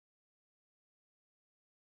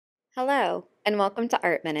Hello, and welcome to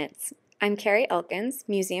Art Minutes. I'm Kerry Elkins,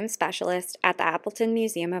 Museum Specialist at the Appleton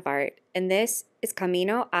Museum of Art, and this is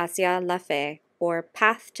Camino Hacia la Fe, or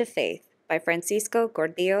Path to Faith, by Francisco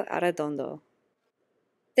Gordillo Arredondo.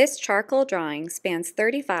 This charcoal drawing spans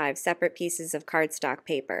 35 separate pieces of cardstock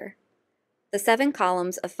paper. The 7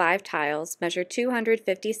 columns of 5 tiles measure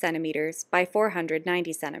 250 centimeters by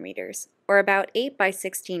 490 centimeters, or about 8 by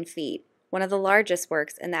 16 feet, one of the largest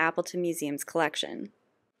works in the Appleton Museum's collection.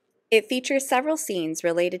 It features several scenes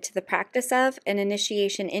related to the practice of and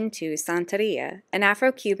initiation into Santeria, an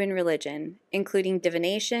Afro-Cuban religion, including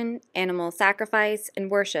divination, animal sacrifice, and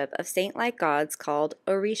worship of saint-like gods called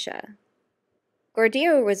Orisha.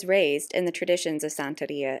 Gordillo was raised in the traditions of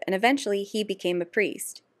Santeria, and eventually he became a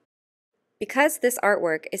priest. Because this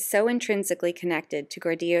artwork is so intrinsically connected to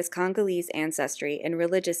Gordillo's Congolese ancestry and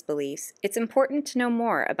religious beliefs, it's important to know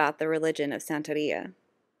more about the religion of Santeria.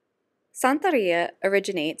 Santeria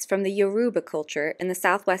originates from the Yoruba culture in the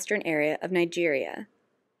southwestern area of Nigeria.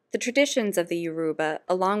 The traditions of the Yoruba,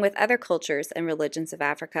 along with other cultures and religions of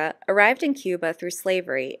Africa, arrived in Cuba through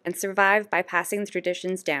slavery and survived by passing the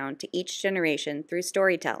traditions down to each generation through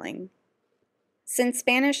storytelling. Since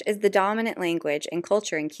Spanish is the dominant language and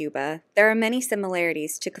culture in Cuba, there are many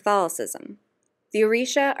similarities to Catholicism. The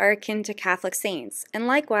Orisha are akin to Catholic saints, and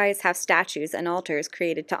likewise have statues and altars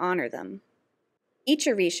created to honor them. Each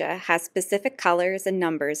Orisha has specific colors and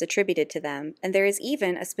numbers attributed to them, and there is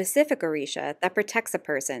even a specific Orisha that protects a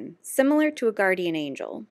person, similar to a guardian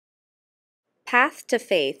angel. Path to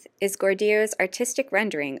Faith is Gordillo's artistic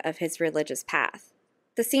rendering of his religious path.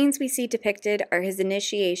 The scenes we see depicted are his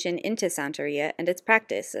initiation into Santeria and its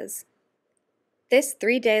practices. This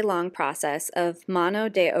 3-day-long process of mano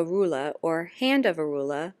de Orula, or hand of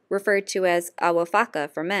Orula, referred to as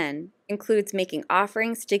awafaka for men, includes making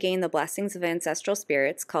offerings to gain the blessings of ancestral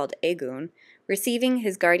spirits called Egun, receiving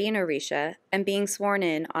his guardian Orisha, and being sworn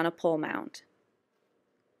in on a pole mount.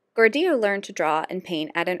 Gordillo learned to draw and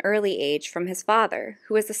paint at an early age from his father,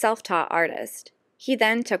 who was a self-taught artist. He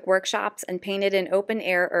then took workshops and painted in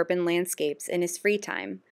open-air urban landscapes in his free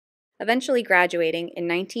time, eventually graduating in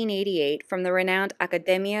 1988 from the renowned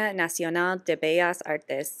Academia Nacional de Bellas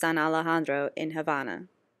Artes San Alejandro in Havana.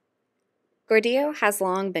 Gordillo has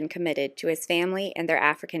long been committed to his family and their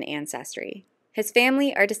African ancestry. His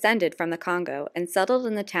family are descended from the Congo and settled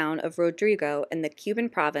in the town of Rodrigo in the Cuban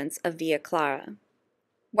province of Villa Clara.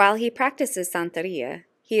 While he practices Santeria,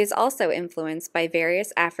 he is also influenced by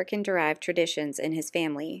various African-derived traditions in his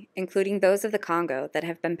family, including those of the Congo that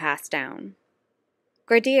have been passed down.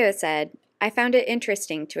 Gordillo said, "I found it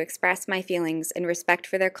interesting to express my feelings in respect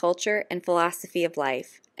for their culture and philosophy of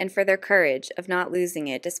life, and for their courage of not losing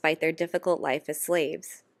it despite their difficult life as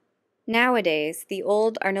slaves. Nowadays, the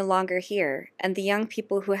old are no longer here, and the young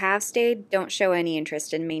people who have stayed don't show any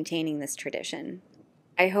interest in maintaining this tradition.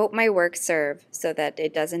 I hope my work serve so that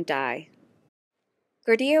it doesn't die."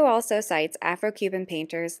 Gordillo also cites Afro-Cuban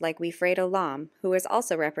painters like Wilfredo Lam, who is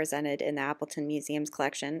also represented in the Appleton Museum's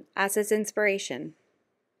collection, as his inspiration.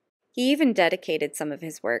 He even dedicated some of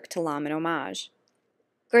his work to Lam in homage.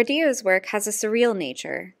 Gordillo's work has a surreal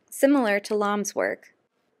nature, similar to Lam's work.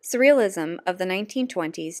 Surrealism of the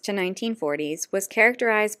 1920s to 1940s was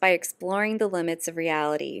characterized by exploring the limits of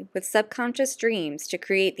reality with subconscious dreams to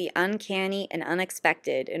create the uncanny and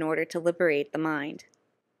unexpected in order to liberate the mind.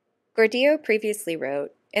 Gordillo previously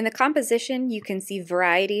wrote, "In the composition you can see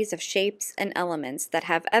varieties of shapes and elements that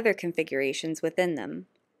have other configurations within them.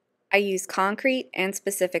 I use concrete and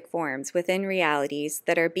specific forms within realities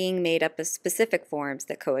that are being made up of specific forms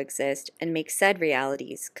that coexist and make said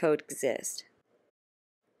realities coexist."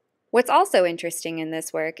 What's also interesting in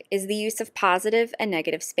this work is the use of positive and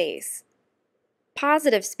negative space.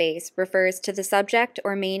 Positive space refers to the subject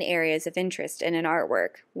or main areas of interest in an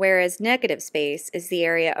artwork, whereas negative space is the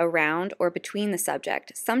area around or between the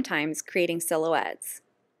subject, sometimes creating silhouettes.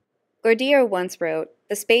 Gordillo once wrote,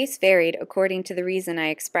 "The space varied according to the reason I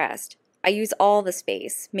expressed. I use all the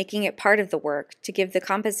space, making it part of the work to give the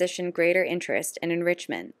composition greater interest and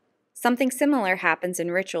enrichment. Something similar happens in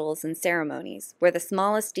rituals and ceremonies, where the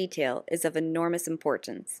smallest detail is of enormous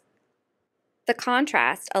importance." The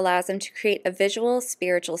contrast allows him to create a visual,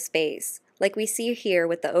 spiritual space, like we see here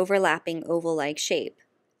with the overlapping oval-like shape.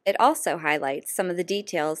 It also highlights some of the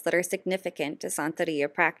details that are significant to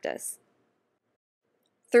Santeria practice.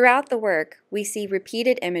 Throughout the work, we see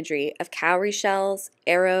repeated imagery of cowrie shells,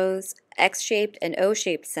 arrows, X-shaped and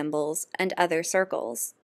O-shaped symbols, and other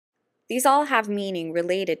circles. These all have meaning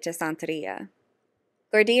related to Santeria.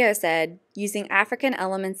 Gordillo said, "Using African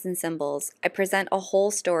elements and symbols, I present a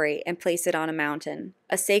whole story and place it on a mountain,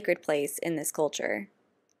 a sacred place in this culture."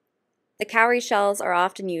 The cowrie shells are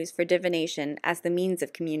often used for divination as the means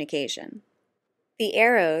of communication. The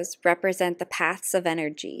arrows represent the paths of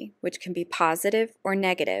energy, which can be positive or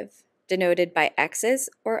negative, denoted by X's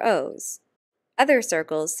or O's. Other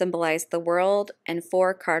circles symbolize the world and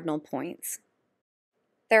 4 cardinal points.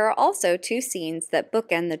 There are also 2 scenes that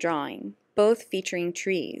bookend the drawing, both featuring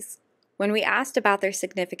trees. When we asked about their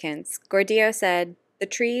significance, Gordillo said, "The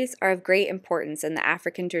trees are of great importance in the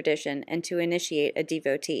African tradition and to initiate a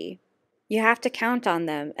devotee. You have to count on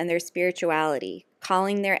them and their spirituality,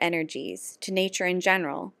 calling their energies, to nature in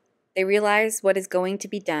general. They realize what is going to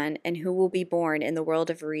be done and who will be born in the world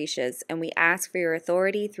of Orishas, and we ask for your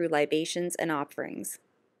authority through libations and offerings."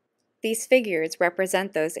 These figures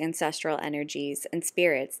represent those ancestral energies and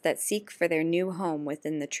spirits that seek for their new home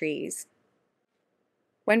within the trees.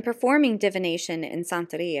 When performing divination in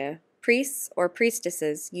Santeria, priests or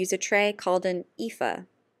priestesses use a tray called an ifa.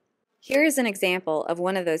 Here is an example of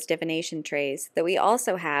one of those divination trays that we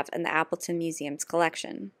also have in the Appleton Museum's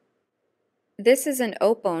collection. This is an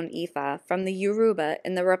opon ifa from the Yoruba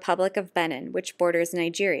in the Republic of Benin, which borders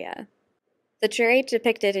Nigeria. The tray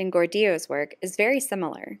depicted in Gordillo's work is very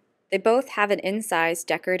similar. They both have an incised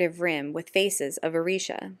decorative rim with faces of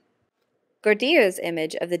Orisha. Gordillo's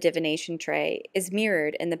image of the divination tray is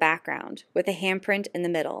mirrored in the background, with a handprint in the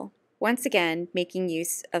middle, once again making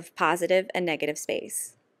use of positive and negative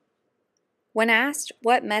space. When asked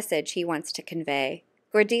what message he wants to convey,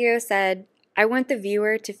 Gordillo said, "I want the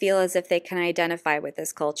viewer to feel as if they can identify with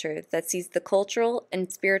this culture that sees the cultural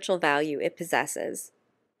and spiritual value it possesses.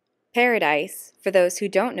 Paradise, for those who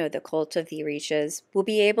don't know the cult of the Orishas, will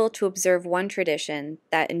be able to observe one tradition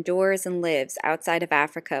that endures and lives outside of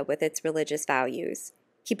Africa with its religious values,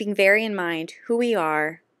 keeping very in mind who we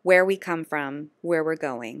are, where we come from, where we're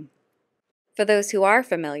going. For those who are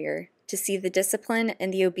familiar, to see the discipline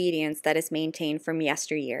and the obedience that is maintained from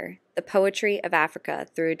yesteryear, the poetry of Africa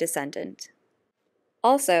through a descendant.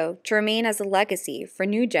 Also, to remain as a legacy for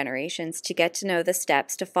new generations to get to know the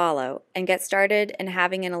steps to follow and get started in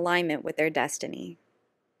having an alignment with their destiny."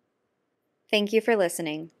 Thank you for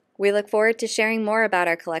listening. We look forward to sharing more about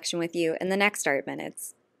our collection with you in the next Art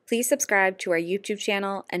Minutes. Please subscribe to our YouTube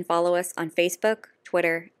channel and follow us on Facebook,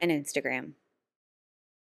 Twitter, and Instagram.